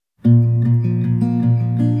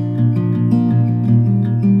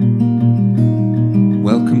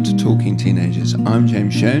Teenagers. I'm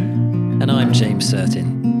James Schoen. And I'm James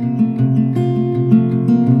Certin.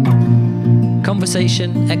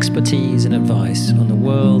 Conversation, expertise and advice on the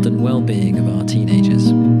world and well-being of our teenagers.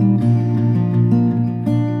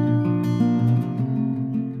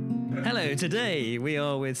 Hello, today we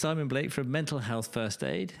are with Simon Blake from Mental Health First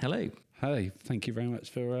Aid. Hello. Hello, thank you very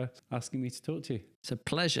much for asking me to talk to you. It's a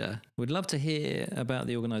pleasure. We'd love to hear about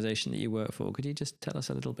the organisation that you work for. Could you just tell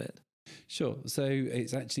us a little bit? Sure. So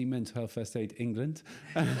it's actually Mental Health First Aid England.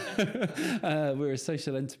 We're a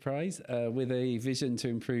social enterprise with a vision to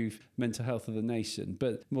improve mental health of the nation,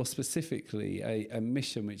 but more specifically a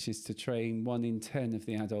mission which is to train 1 in 10 of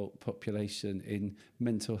the adult population in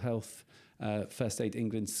mental health First Aid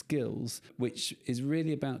England skills, which is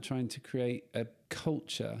really about trying to create a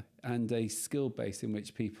culture and a skill base in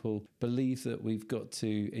which people believe that we've got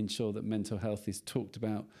to ensure that mental health is talked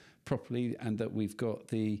about properly and that we've got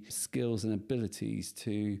the skills and abilities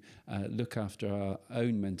to look after our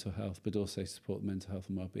own mental health, but also support the mental health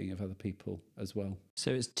and well-being of other people as well.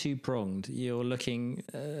 So it's two-pronged. You're looking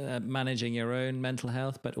at managing your own mental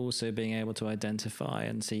health, but also being able to identify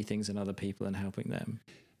and see things in other people and helping them.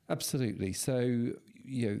 Absolutely. So,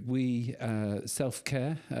 we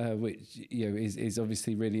self-care, which is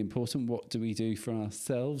obviously really important. What do we do for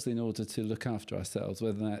ourselves in order to look after ourselves?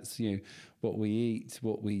 Whether that's what we eat,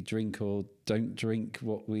 what we drink or don't drink,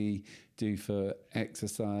 what we do for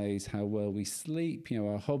exercise, how well we sleep,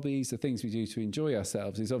 our hobbies, the things we do to enjoy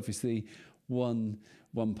ourselves is obviously one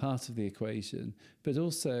part of the equation, but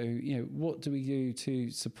also, what do we do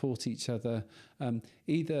to support each other,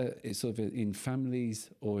 either sort of in families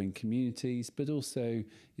or in communities, but also,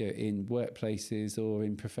 in workplaces or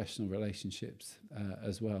in professional relationships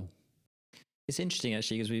as well. It's interesting,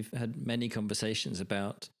 actually, because we've had many conversations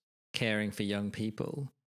about caring for young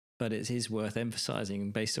people, but it is worth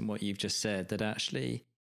emphasising, based on what you've just said, that actually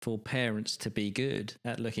for parents to be good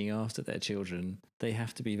at looking after their children, they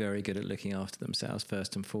have to be very good at looking after themselves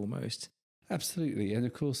first and foremost. Absolutely. And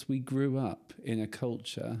of course, we grew up in a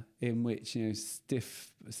culture in which,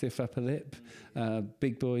 stiff upper lip,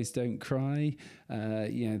 big boys don't cry,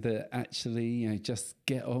 that actually, just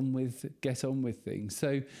get on with things.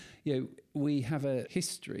 So, we have a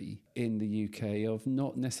history in the UK of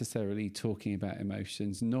not necessarily talking about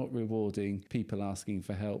emotions, not rewarding people asking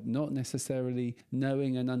for help, not necessarily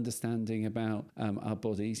knowing and understanding about our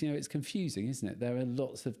bodies. It's confusing, isn't it? There are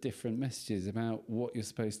lots of different messages about what you're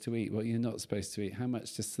supposed to eat, what you're not supposed to eat, how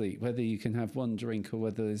much to sleep, whether you can have one drink or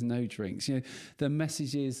whether there's no drinks. The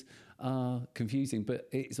messages are confusing, but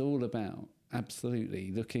it's all about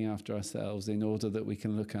absolutely looking after ourselves in order that we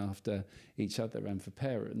can look after each other. And for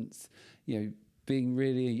parents, being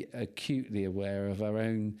really acutely aware of our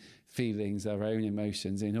own feelings, our own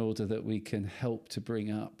emotions, in order that we can help to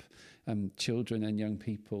bring up children and young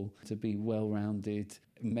people to be well-rounded,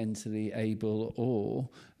 mentally able, or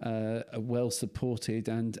well supported,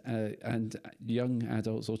 and young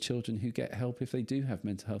adults or children who get help if they do have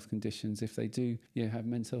mental health conditions, if they do have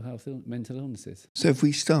mental illnesses. So if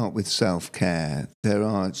we start with self-care,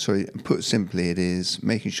 put simply, it is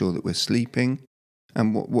making sure that we're sleeping.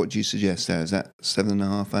 And what do you suggest there? Is that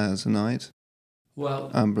 7.5 hours a night?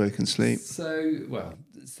 Well, unbroken sleep.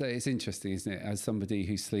 So it's interesting, isn't it? As somebody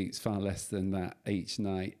who sleeps far less than that each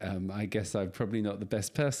night, I guess I'm probably not the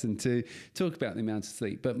best person to talk about the amount of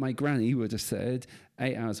sleep. But my granny would have said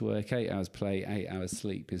 8 hours work, 8 hours play, 8 hours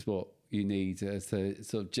sleep is what you need as a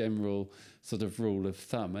sort of general sort of rule of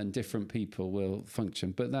thumb, and different people will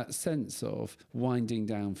function. But that sense of winding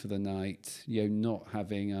down for the night, not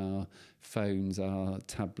having our phones, our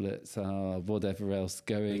tablets, our whatever else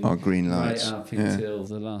going, our green lights, right up until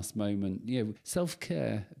the last moment.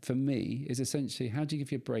 Self-care for me is essentially, how do you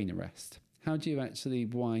give your brain a rest? How do you actually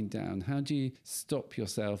wind down? How do you stop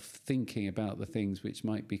yourself thinking about the things which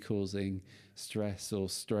might be causing stress or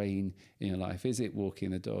strain in your life? Is it walking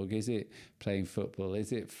the dog? Is it playing football?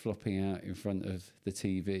 Is it flopping out in front of the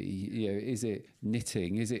TV? Is it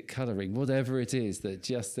knitting? Is it colouring? Whatever it is that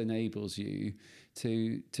just enables you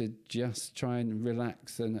to just try and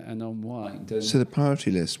relax and unwind. So the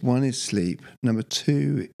priority list, 1 is sleep. Number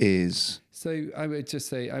 2 is... So I would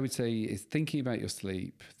say is thinking about your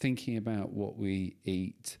sleep, thinking about what we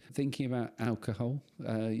eat, thinking about alcohol.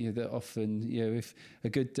 That often, if a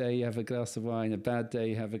good day you have a glass of wine, a bad day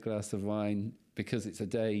you have a glass of wine. Because it's a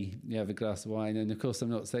day, you have a glass of wine. And of course, I'm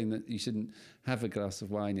not saying that you shouldn't have a glass of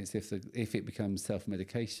wine. It's if it becomes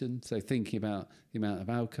self-medication. So thinking about the amount of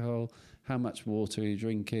alcohol, how much water are you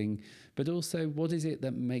drinking, but also what is it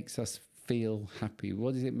that makes us feel happy?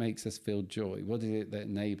 What is it makes us feel joy? What is it that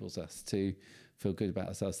enables us to feel good about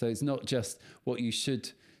ourselves? So it's not just what you should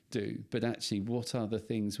do, but actually what are the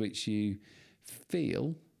things which you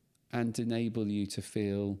feel and enable you to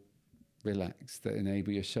feel relaxed, that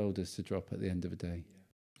enable your shoulders to drop at the end of the day.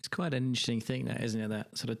 It's quite an interesting thing, that, isn't it?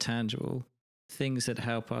 That sort of tangible things that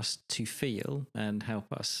help us to feel and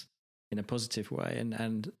help us in a positive way,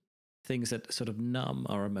 and things that sort of numb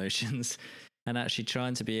our emotions, and actually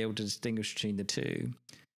trying to be able to distinguish between the two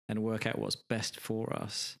and work out what's best for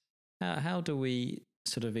us. How do we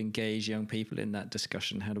sort of engage young people in that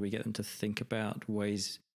discussion? How do we get them to think about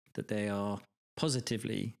ways that they are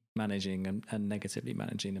positively managing and negatively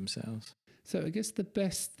managing themselves? So I guess the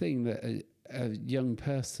best thing that a young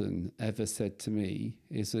person ever said to me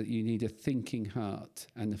is that you need a thinking heart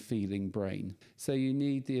and a feeling brain. So you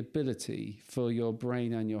need the ability for your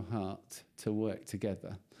brain and your heart to work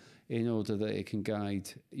together in order that it can guide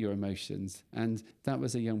your emotions. And that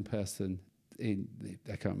was a young person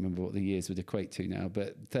I can't remember what the years would equate to now,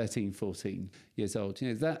 but 13, 14 years old.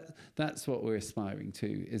 That's what we're aspiring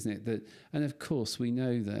to, isn't it? And of course, we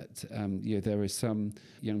know that there are some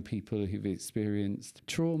young people who've experienced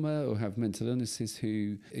trauma or have mental illnesses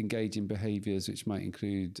who engage in behaviours which might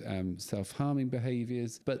include self-harming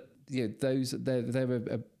behaviours. But they're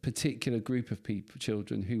a particular group of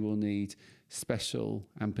children who will need special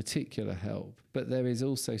and particular help. But there is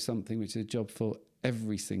also something which is a job for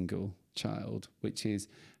every single child, which is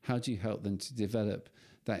how do you help them to develop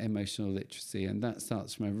that emotional literacy? And that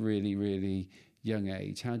starts from a really, really young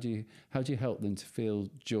age. How do you help them to feel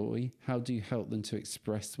joy? How do you help them to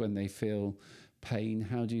express when they feel pain?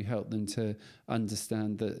 How do you help them to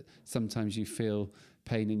understand that sometimes you feel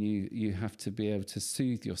pain and you have to be able to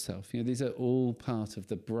soothe yourself? These are all part of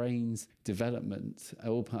the brain's development,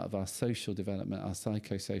 all part of our social development, our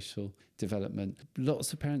psychosocial development.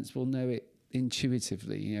 Lots of parents will know it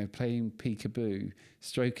intuitively, playing peekaboo,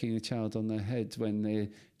 stroking a child on their head when they're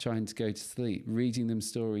trying to go to sleep, reading them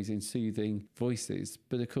stories in soothing voices.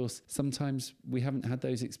 But of course, sometimes we haven't had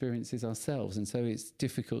those experiences ourselves, and so it's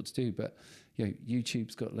difficult to do. But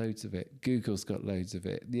YouTube's got loads of it. Google's got loads of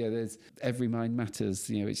it. There's Every Mind Matters,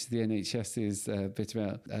 which is the NHS's bit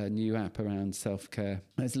about a new app around self-care.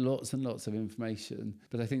 There's lots and lots of information.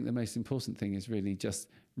 But I think the most important thing is really just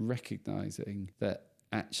recognising that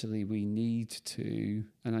actually we need to,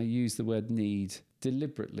 and I use the word need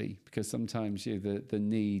deliberately because sometimes the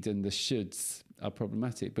need and the shoulds are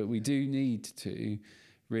problematic, but we do need to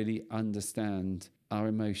really understand our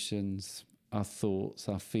emotions, our thoughts,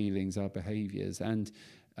 our feelings, our behaviours, and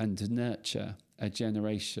to nurture a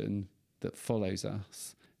generation that follows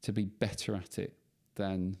us to be better at it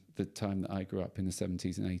than the time that I grew up in the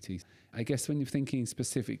 70s and 80s. I guess when you're thinking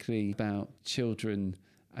specifically about children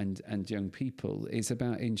and young people, it's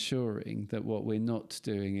about ensuring that what we're not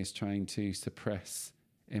doing is trying to suppress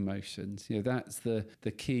emotions. That's the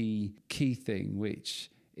key thing, which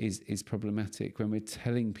is problematic when we're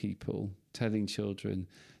telling children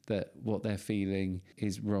that what they're feeling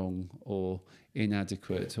is wrong or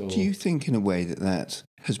inadequate. Or do you think in a way that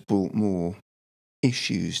has brought more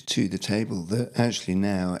issues to the table, that actually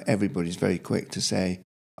now everybody's very quick to say,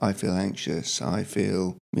 I feel anxious, I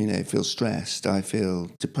feel stressed, I feel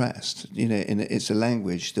depressed. And it's a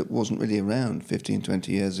language that wasn't really around 15,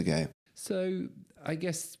 20 years ago. So I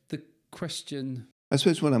guess the question, I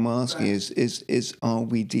suppose what I'm asking is are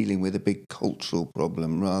we dealing with a big cultural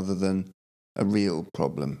problem rather than a real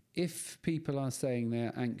problem? If people are saying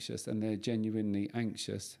they're anxious and they're genuinely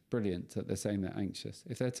anxious, brilliant that they're saying they're anxious.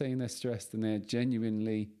 If they're saying they're stressed and they're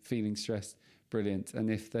genuinely feeling stressed, brilliant. And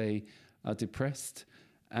if they are depressed,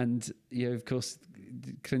 and of course,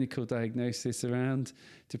 clinical diagnosis around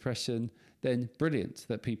depression, then brilliant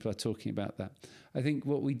that people are talking about that. I think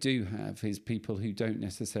what we do have is people who don't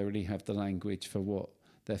necessarily have the language for what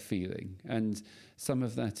they're feeling. And some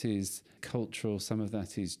of that is cultural, some of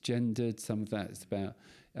that is gendered, some of that is about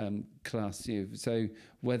class. So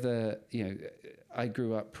whether, I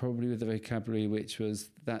grew up probably with a vocabulary which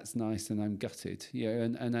was, that's nice and I'm gutted,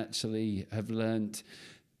 and actually have learnt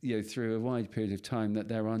through a wide period of time that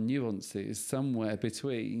there are nuances somewhere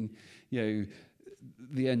between,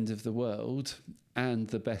 the end of the world and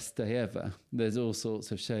the best day ever. There's all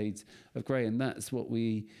sorts of shades of grey, and that's what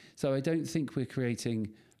so I don't think we're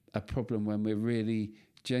creating a problem when we're really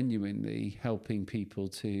genuinely helping people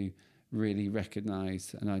to really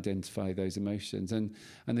recognise and identify those emotions. And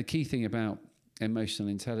the key thing about emotional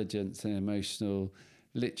intelligence and emotional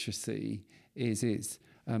literacy is it's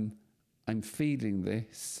I'm feeling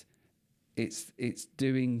this, it's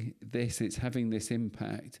doing this, it's having this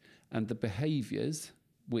impact, and the behaviours,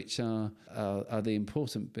 which are the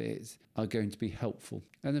important bits, are going to be helpful.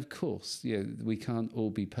 And of course, we can't all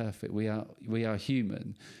be perfect. We are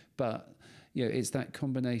human, but it's that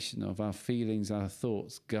combination of our feelings, our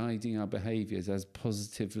thoughts, guiding our behaviours as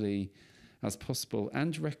positively as possible,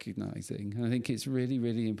 and recognising. And I think it's really,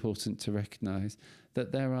 really important to recognise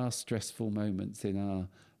that there are stressful moments in our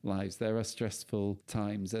lives. There are stressful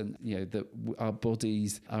times, and that our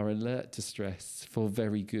bodies are alert to stress for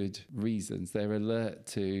very good reasons. They're alert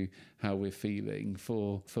to how we're feeling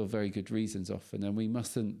for very good reasons often, and we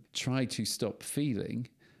mustn't try to stop feeling.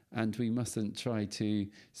 And we mustn't try to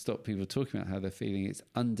stop people talking about how they're feeling. It's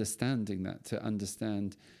understanding that, to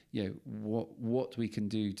understand, what we can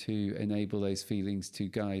do to enable those feelings to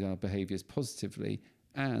guide our behaviours positively.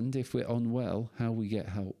 And if we're unwell, how we get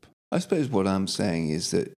help. I suppose what I'm saying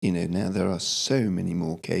is that, now there are so many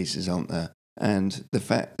more cases, aren't there? And the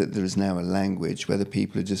fact that there is now a language where the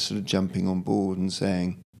people are just sort of jumping on board and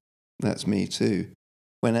saying, that's me too.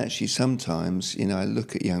 When actually sometimes, I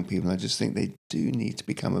look at young people and I just think they do need to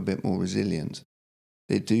become a bit more resilient.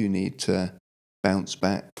 They do need to bounce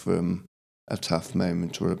back from a tough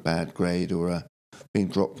moment or a bad grade or being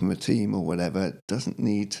dropped from a team or whatever. It doesn't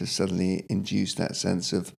need to suddenly induce that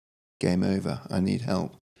sense of game over, I need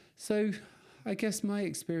help. So I guess my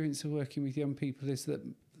experience of working with young people is that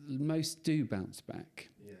most do bounce back.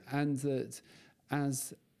 Yeah. And that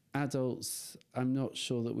as adults, I'm not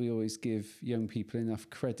sure that we always give young people enough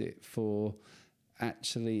credit for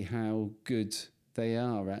actually how good they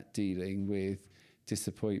are at dealing with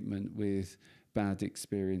disappointment, with bad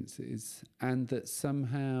experiences, and that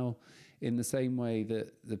somehow, in the same way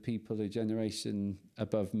that the people a generation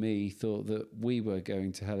above me thought that we were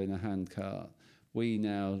going to hell in a handcart, we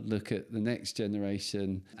now look at the next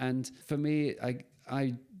generation. And for me,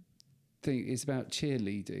 I think it's about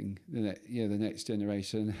cheerleading the next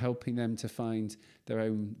generation, helping them to find their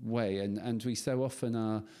own way. And we so often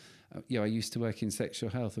are, I used to work in sexual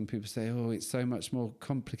health, and people say, oh, it's so much more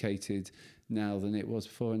complicated now than it was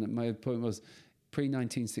before. And my point was,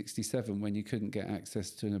 pre-1967, when you couldn't get access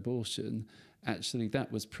to an abortion, actually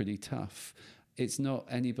that was pretty tough. It's not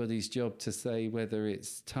anybody's job to say whether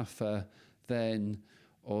it's tougher then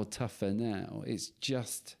or tougher now. It's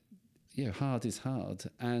just, hard is hard.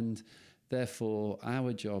 And therefore,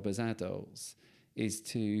 our job as adults is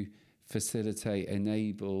to facilitate,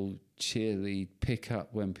 enable, cheerlead, pick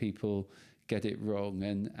up when people get it wrong,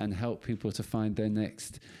 and help people to find their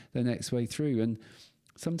next way through. And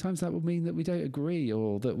sometimes that will mean that we don't agree,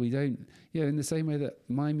 or that we don't, in the same way that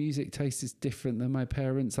my music taste is different than my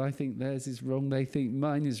parents'. I think theirs is wrong, they think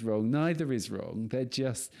mine is wrong. Neither is wrong. They're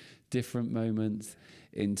just different moments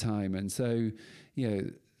in time. And so,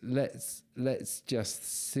 let's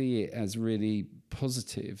just see it as really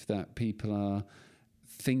positive that people are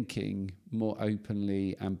thinking more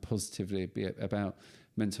openly and positively about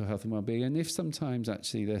mental health and well-being. And if sometimes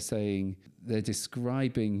actually they're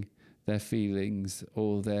describing their feelings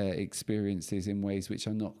or their experiences in ways which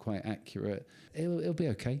are not quite accurate, it'll be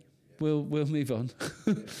okay. We'll move on.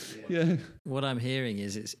 Yeah. What I'm hearing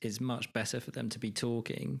is it's much better for them to be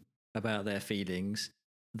talking about their feelings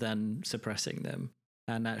than suppressing them.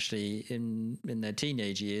 And actually, in their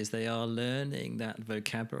teenage years, they are learning that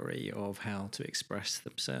vocabulary of how to express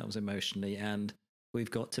themselves emotionally. And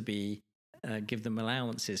we've got to give them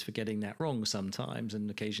allowances for getting that wrong sometimes. And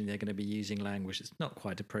occasionally they're going to be using language that's not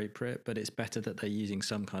quite appropriate, but it's better that they're using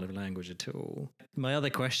some kind of language at all. My other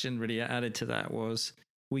question really added to that was,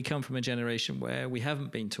 we come from a generation where we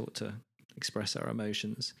haven't been taught to express our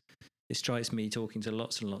emotions. It strikes me, talking to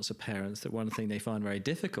lots and lots of parents, that one thing they find very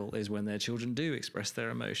difficult is when their children do express their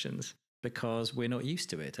emotions, because we're not used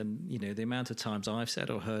to it. And, the amount of times I've said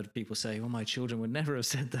or heard people say, oh, my children would never have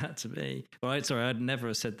said that to me. I'd never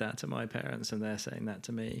have said that to my parents, and they're saying that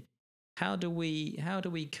to me. How do we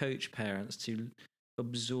coach parents to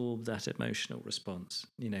absorb that emotional response?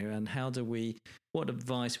 And what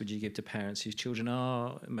advice would you give to parents whose children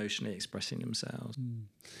are emotionally expressing themselves?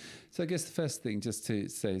 So I guess the first thing just to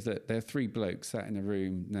say is that there are three blokes sat in a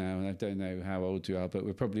room now, and I don't know how old you are, but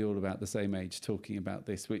we're probably all about the same age talking about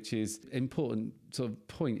this, which is an important sort of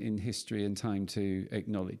point in history and time to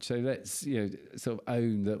acknowledge. So let's sort of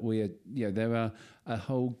own that there are a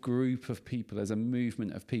whole group of people, there's a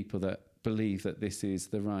movement of people that believe that this is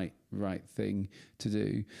the right thing to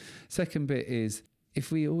do. Second bit is, if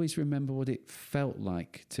we always remember what it felt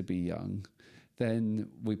like to be young, then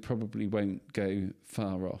we probably won't go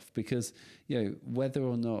far off, because whether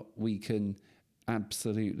or not we can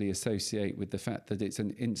absolutely associate with the fact that it's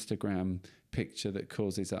an Instagram picture that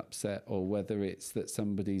causes upset, or whether it's that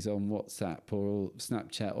somebody's on WhatsApp or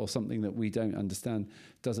Snapchat or something that we don't understand,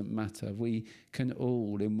 doesn't matter. We can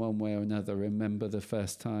all, in one way or another, remember the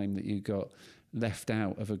first time that you got left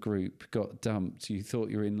out of a group, got dumped, you thought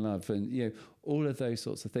you were in love, and all of those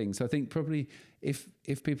sorts of things. So I think probably if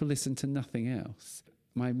people listen to nothing else,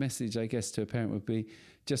 my message, I guess, to a parent would be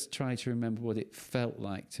just try to remember what it felt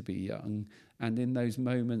like to be young. And in those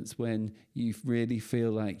moments when you really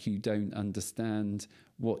feel like you don't understand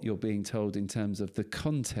what you're being told in terms of the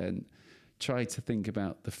content, try to think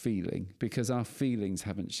about the feeling, because our feelings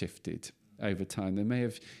haven't shifted over time. They may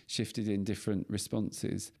have shifted in different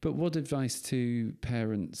responses. But what advice to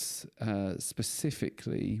parents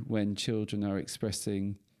specifically when children are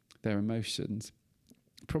expressing their emotions?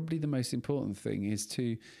 Probably the most important thing is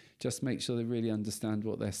to just make sure they really understand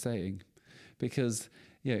what they're saying. Because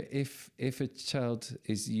if a child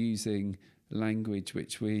is using language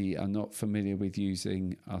which we are not familiar with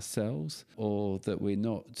using ourselves, or that we're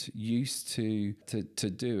not used to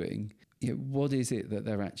doing, what is it that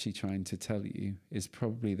they're actually trying to tell you is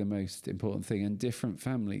probably the most important thing. And different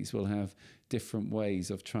families will have different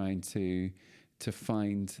ways of trying to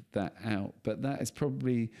find that out. But that is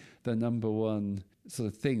probably the number one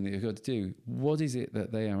sort of thing that you've got to do. What is it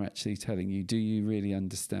that they are actually telling you? Do you really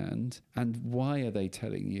understand? And why are they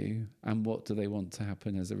telling you? And what do they want to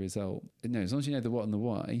happen as a result? As long as you know the what and the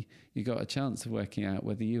why, you've got a chance of working out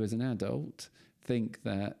whether you as an adult think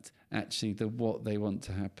that actually the what they want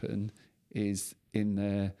to happen is in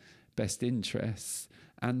their best interests.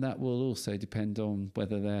 And that will also depend on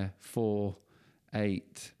whether they're 4,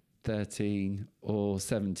 8, 13 or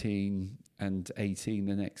 17 and 18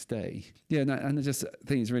 the next day. And I just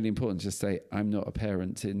think it's really important to just say, I'm not a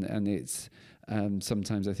parent. And it's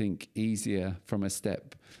sometimes, I think, easier from a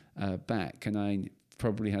step back. And I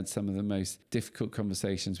probably had some of the most difficult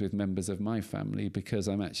conversations with members of my family because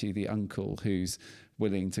I'm actually the uncle who's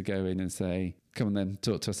willing to go in and say, come on then,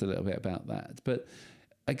 talk to us a little bit about that. But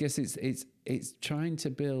I guess it's trying to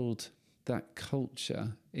build that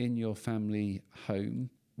culture in your family home,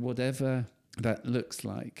 whatever that looks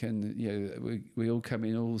like. And we all come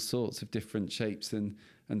in all sorts of different shapes and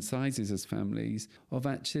sizes as families, of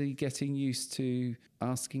actually getting used to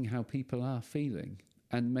asking how people are feeling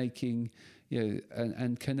and making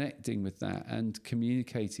and connecting with that and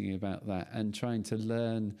communicating about that and trying to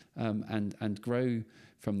learn and grow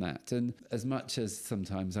from that. And as much as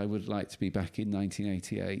sometimes I would like to be back in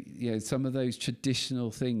 1988, some of those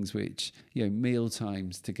traditional things which, meal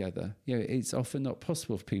times together, it's often not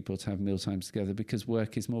possible for people to have meal times together because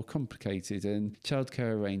work is more complicated and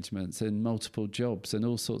childcare arrangements and multiple jobs and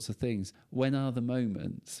all sorts of things. When are the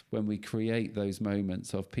moments when we create those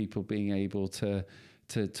moments of people being able to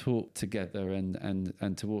talk together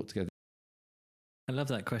and to walk together? I love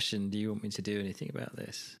that question. Do you want me to do anything about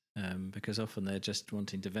this? Because often they're just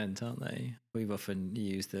wanting to vent, aren't they? We've often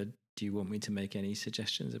used do you want me to make any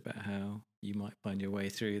suggestions about how you might find your way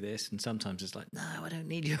through this? And sometimes it's like, no, I don't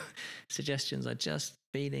need your suggestions. I'm just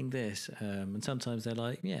feeling this. And sometimes they're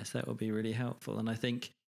like, yes, that would be really helpful. And I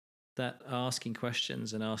think that asking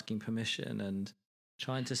questions and asking permission and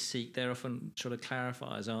trying to seek, they're often sort of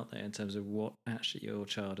clarifiers, aren't they, in terms of what actually your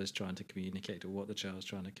child is trying to communicate or what the child's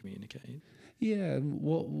trying to communicate. Yeah,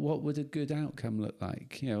 what would a good outcome look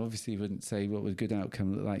like? Obviously you wouldn't say what would a good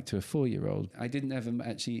outcome look like to a 4-year-old. I didn't ever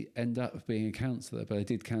actually end up being a counsellor, but I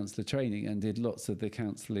did counsellor training and did lots of the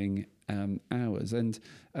counselling hours. And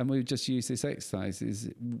we would just use this exercise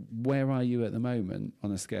is, where are you at the moment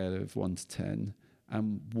on a scale of 1 to 10?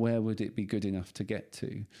 And where would it be good enough to get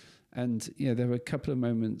to? And there were a couple of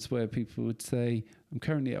moments where people would say, I'm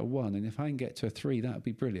currently at a 1, and if I can get to a 3, that would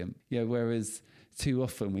be brilliant. Whereas too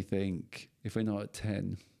often we think if we're not at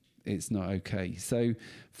 10, it's not okay. So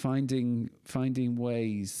finding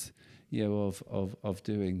ways of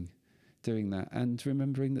doing that, and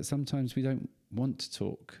remembering that sometimes we don't want to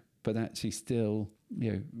talk, but actually still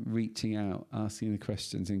reaching out, asking the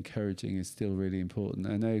questions, encouraging is still really important.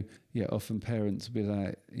 I know often parents will be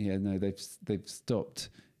like, no, they've stopped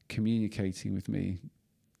communicating with me.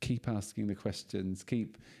 Keep asking the questions,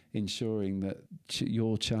 keep ensuring that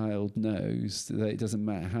your child knows that it doesn't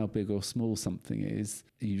matter how big or small something is.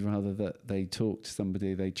 You'd rather that they talk to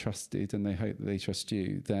somebody they trusted and they hope that they trust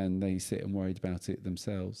you than they sit and worried about it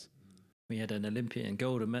themselves. We had an Olympian,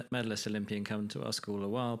 gold medalist Olympian, come to our school a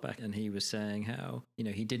while back, and he was saying how,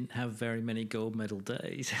 he didn't have very many gold medal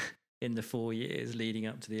days in the 4 years leading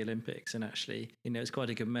up to the Olympics. And actually, it's quite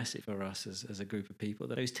a good message for us as a group of people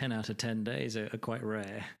that those 10 out of 10 days are quite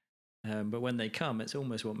rare. But when they come, it's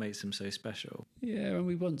almost what makes them so special. Yeah, and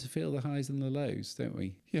we want to feel the highs and the lows, don't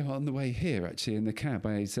we? On the way here, actually, in the cab,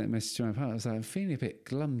 I sent a message to my partner. I was like, I'm feeling a bit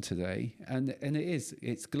glum today. And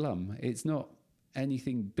it's glum. It's not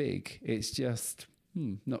anything big. It's just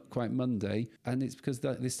not quite Monday. And it's because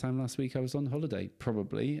this time last week I was on holiday,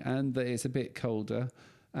 probably, and that it's a bit colder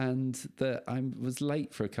and that I was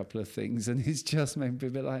late for a couple of things. And it's just made me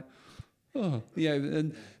a bit like, oh,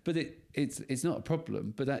 but it's not a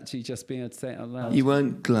problem, but actually just being able to say it out loud. You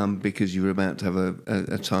weren't glum because you were about to have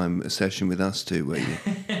a session with us too, were you?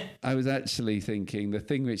 I was actually thinking the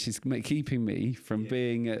thing which is keeping me from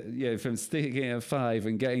being, from sticking at 5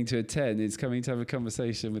 and getting to a 10 is coming to have a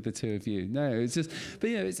conversation with the two of you. No, it's just,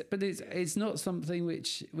 it's not something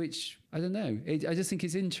which I don't know. I just think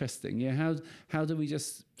it's interesting. How do we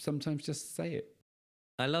just sometimes just say it?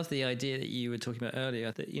 I love the idea that you were talking about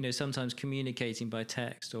earlier that, sometimes communicating by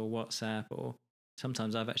text or WhatsApp, or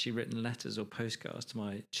sometimes I've actually written letters or postcards to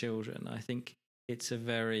my children. I think it's a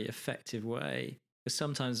very effective way, because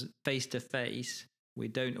sometimes face to face, we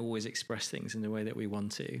don't always express things in the way that we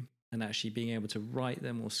want to. And actually being able to write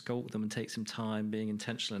them or sculpt them and take some time, being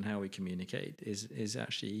intentional in how we communicate is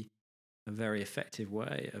actually a very effective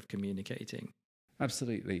way of communicating.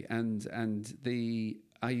 Absolutely.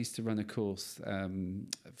 I used to run a course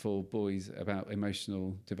for boys about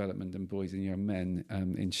emotional development and boys and young men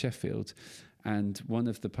in Sheffield. And one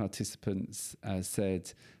of the participants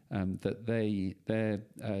said that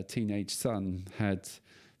their teenage son had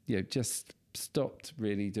just stopped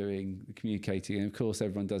really doing the communicating. And of course,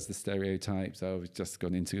 everyone does the stereotypes. Oh, we've just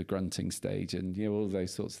gone into a grunting stage and, all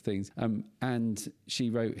those sorts of things. And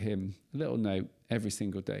she wrote him a little note every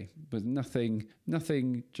single day with nothing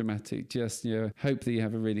dramatic. Just, hope that you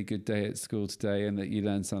have a really good day at school today and that you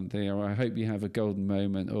learn something, or I hope you have a golden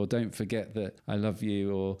moment, or don't forget that I love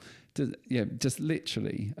you, or just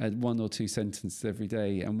literally 1 or 2 sentences every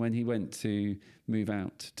day. And when he went to move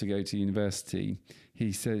out to go to university,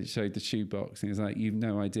 he showed the shoebox and he was like, you've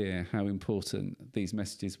no idea how important these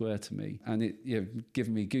messages were to me. And it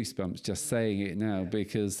given me goosebumps just saying it now,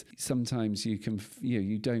 because sometimes you can,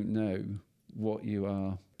 you don't know what you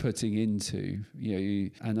are putting into,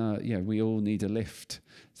 we all need a lift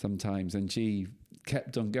sometimes. And she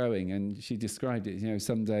kept on going, and she described it,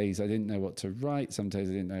 some days I didn't know what to write, some days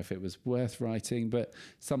I didn't know if it was worth writing, but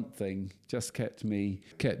something just kept me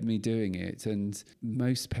doing it. And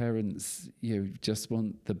most parents just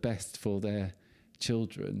want the best for their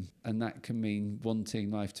children, and that can mean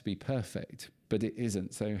wanting life to be perfect, but it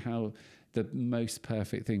isn't. So how the most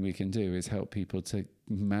perfect thing we can do is help people to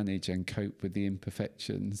manage and cope with the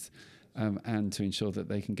imperfections, and to ensure that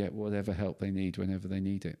they can get whatever help they need whenever they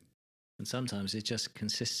need it. And sometimes it's just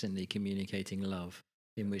consistently communicating love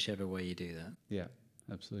in whichever way you do that. Yeah,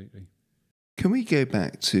 absolutely. Can we go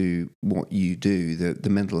back to what you do, the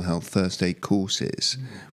mental health first aid courses,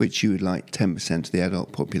 which you would like 10% of the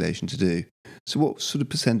adult population to do? So what sort of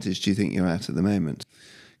percentage do you think you're at the moment?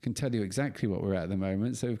 Can tell you exactly what we're at the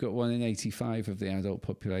moment. So we've got 1 in 85 of the adult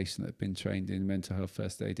population that have been trained in Mental Health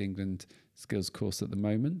First Aid England skills course at the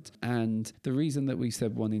moment. And the reason that we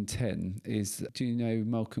said 1 in 10 is, do you know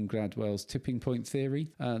Malcolm Gladwell's tipping point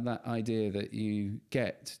theory? That idea that you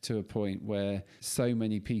get to a point where so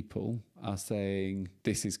many people are saying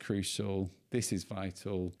this is crucial, this is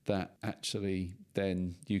vital, that actually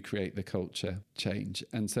then you create the culture change.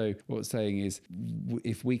 And so what we're saying is,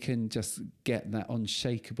 if we can just get that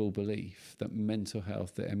unshakable belief that mental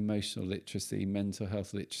health, that emotional literacy, mental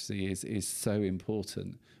health literacy is so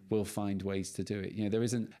important, we'll find ways to do it. There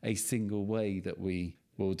isn't a single way that we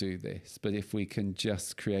will do this, but if we can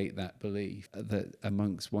just create that belief that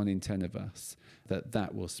amongst 1 in 10 of us,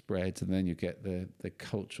 that will spread, and then you get the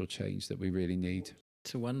cultural change that we really need.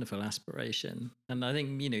 It's a wonderful aspiration. And I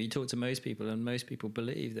think, you talk to most people, and most people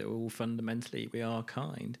believe that all fundamentally we are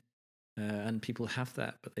kind. And people have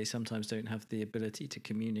that, but they sometimes don't have the ability to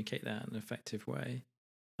communicate that in an effective way.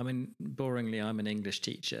 I mean, boringly, I'm an English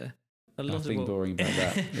teacher. Nothing boring about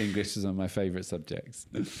that. English is one of my favourite subjects.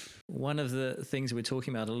 One of the things we're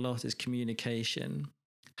talking about a lot is communication.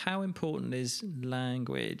 How important is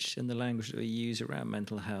language and the language that we use around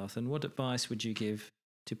mental health? And what advice would you give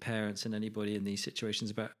to parents and anybody in these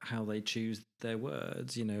situations about how they choose their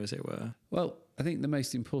words, as it were? Well, I think the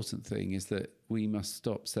most important thing is that we must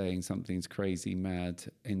stop saying something's crazy, mad,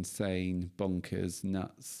 insane, bonkers,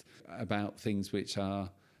 nuts about things which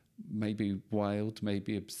are maybe wild,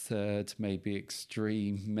 maybe absurd, maybe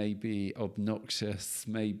extreme, maybe obnoxious,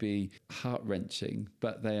 maybe heart-wrenching,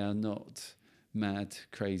 but they are not mad,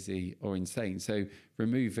 crazy, or insane. So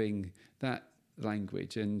removing that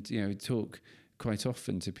language, and talk quite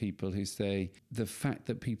often to people who say the fact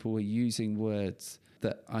that people were using words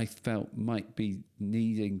that I felt might be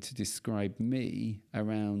needing to describe me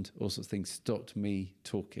around all sorts of things stopped me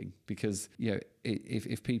talking. Because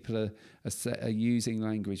if people are using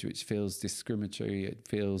language which feels discriminatory, it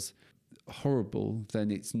feels horrible,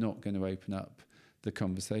 then it's not going to open up the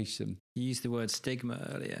conversation. You used the word stigma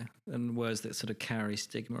earlier, and words that sort of carry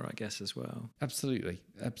stigma, I guess, as well. Absolutely.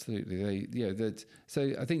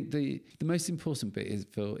 So I think the most important bit is,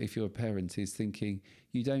 for if you're a parent, is thinking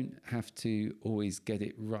you don't have to always get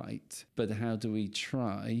it right, but how do we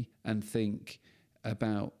try and think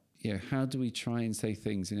about, how do we try and say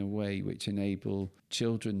things in a way which enable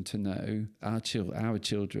children to know, our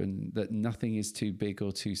children, that nothing is too big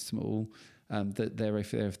or too small, that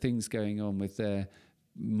if there are things going on with their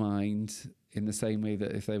mind, in the same way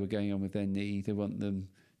that if they were going on with their knee, they want them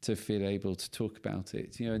to feel able to talk about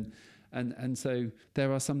it. And so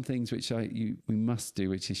there are some things which we must do,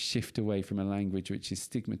 which is shift away from a language which is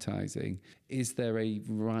stigmatizing. Is there a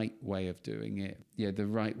right way of doing it? The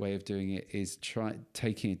right way of doing it is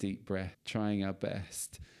taking a deep breath, trying our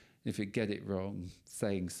best. If we get it wrong,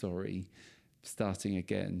 saying sorry, starting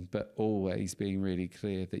again, but always being really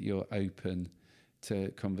clear that you're open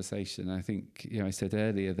to conversation. I think, I said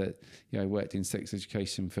earlier that, I worked in sex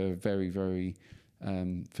education for very, very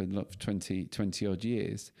for 20 odd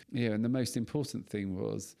years. And the most important thing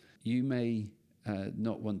was, you may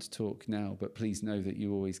not want to talk now, but please know that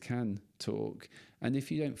you always can talk. And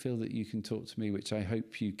if you don't feel that you can talk to me, which I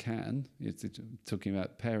hope you can, talking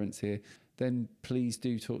about parents here, then please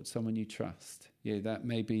do talk to someone you trust. That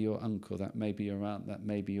may be your uncle, that may be your aunt, that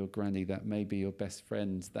may be your granny, that may be your best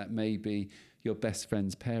friends, that may be your best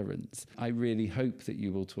friend's parents. I really hope that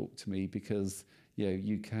you will talk to me, because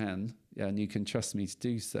you can, and you can trust me to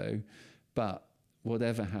do so. But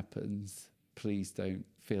whatever happens, please don't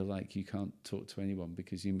feel like you can't talk to anyone,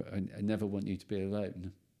 because I never want you to be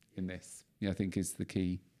alone in this. I think is the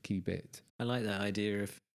key bit. I like that idea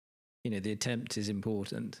of, the attempt is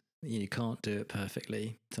important. You can't do it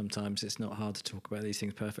perfectly. Sometimes it's not hard to talk about these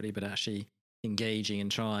things perfectly, but actually engaging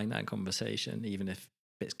and trying that conversation, even if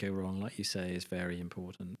bits go wrong, like you say, is very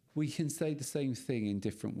important. We can say the same thing in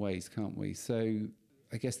different ways, can't we? So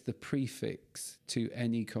I guess the prefix to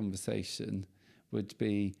any conversation would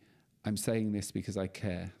be, I'm saying this because I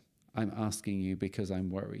care. I'm asking you because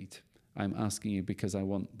I'm worried. I'm asking you because I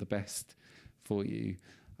want the best for you.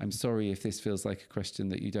 I'm sorry if this feels like a question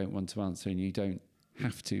that you don't want to answer, and you don't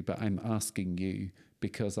have to, but I'm asking you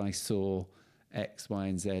because I saw X, Y,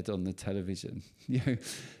 and Z on the television.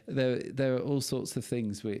 There are all sorts of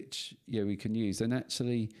things which we can use, and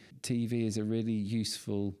actually TV is a really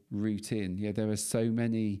useful route in. There are so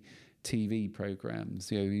many TV programs.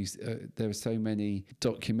 There are so many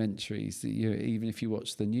documentaries. Even if you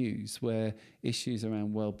watch the news, where issues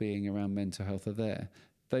around well-being, around mental health are there.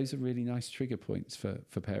 Those are really nice trigger points for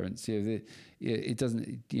parents. It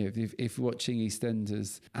doesn't. If watching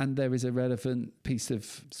EastEnders and there is a relevant piece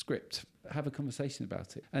of script, have a conversation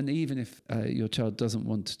about it. And even if your child doesn't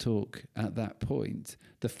want to talk at that point,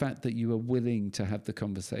 the fact that you are willing to have the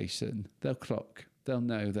conversation, they'll clock. They'll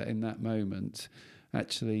know that in that moment,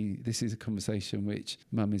 actually, this is a conversation which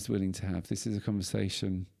mum is willing to have. This is a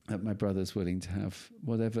conversation that my brother's willing to have,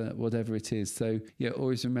 whatever it is. So,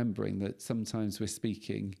 always remembering that sometimes we're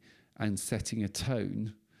speaking and setting a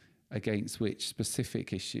tone against which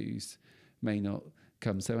specific issues may not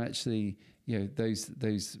come. So actually,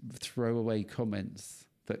 those throwaway comments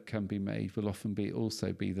that can be made will often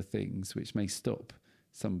also be the things which may stop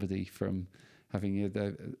somebody from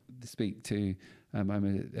having speak to.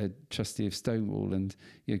 I'm a trustee of Stonewall, and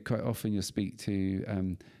quite often you'll speak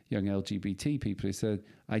to young LGBT people who said,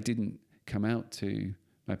 I didn't come out to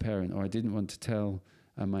my parent, or I didn't want to tell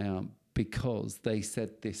my aunt because they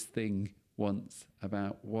said this thing once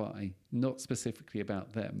about Y, not specifically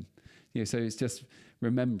about them. So it's just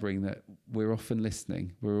remembering that we're often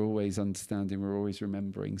listening, we're always understanding, we're always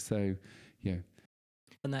remembering. So,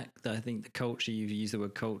 And that I think the culture, you've used the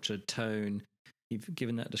word culture, tone, you've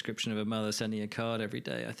given that description of a mother sending a card every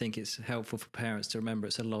day. I think it's helpful for parents to remember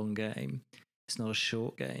it's a long game. It's not a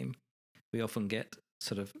short game. We often get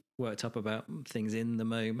sort of worked up about things in the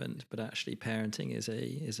moment, but actually parenting is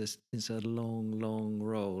a long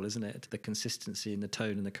role, isn't it? The consistency and the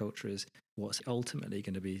tone and the culture is what's ultimately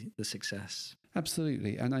going to be the success.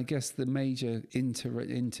 Absolutely. And I guess the major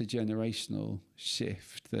intergenerational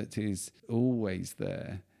shift that is always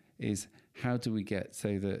there is, how do we get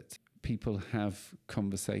so that people have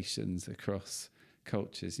conversations across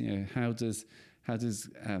cultures? How does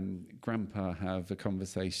grandpa have a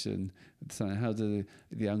conversation? So how do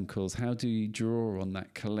the uncles? How do you draw on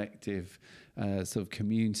that collective sort of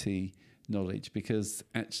community knowledge? Because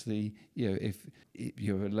actually, if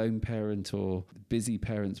you're a lone parent or busy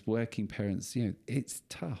parents, working parents, it's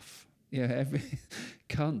tough.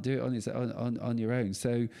 Can't do it on your own.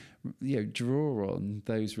 So draw on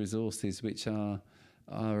those resources which are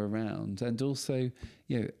are around. And also,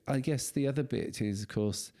 I guess the other bit is, of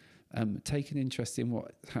course, take an interest in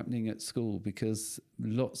what's happening at school, because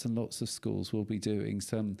lots and lots of schools will be doing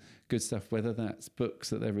some good stuff, whether that's books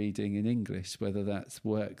that they're reading in English, whether that's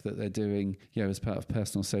work that they're doing, as part of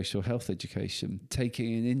personal social health education.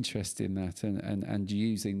 Taking an interest in that and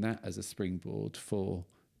using that as a springboard for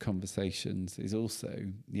conversations is also,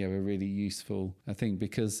 a really useful thing,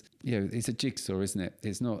 because, it's a jigsaw, isn't it?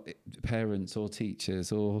 It's not parents or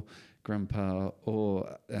teachers or grandpa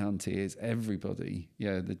or auntie, it's everybody.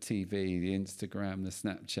 The TV, the Instagram, the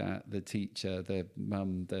Snapchat, the teacher, the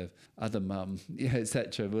mum, the other mum,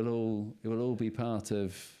 etc. It will all be part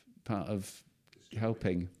of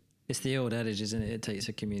helping. It's the old adage, isn't it? It takes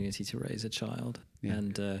a community to raise a child. Yeah.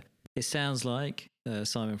 And it sounds like,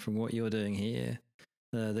 Simon, from what you're doing here,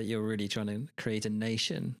 that you're really trying to create a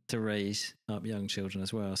nation to raise up young children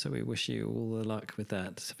as well. So we wish you all the luck with that.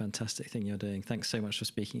 It's a fantastic thing you're doing. Thanks so much for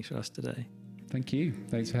speaking to us today. Thank you.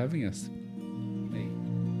 Thanks for having us. Hey.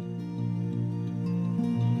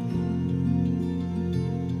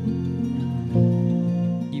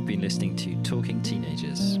 You've been listening to Talking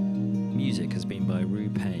Teenagers. Music has been by Rue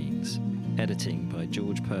Paynes. Editing by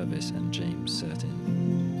George Purvis and James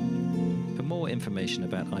Certin. For more information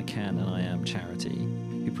about I Can and I Am charity,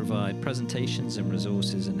 who provide presentations and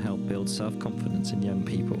resources and help build self-confidence in young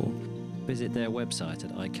people, visit their website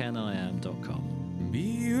at iCanIam.com.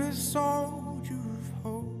 Be a soul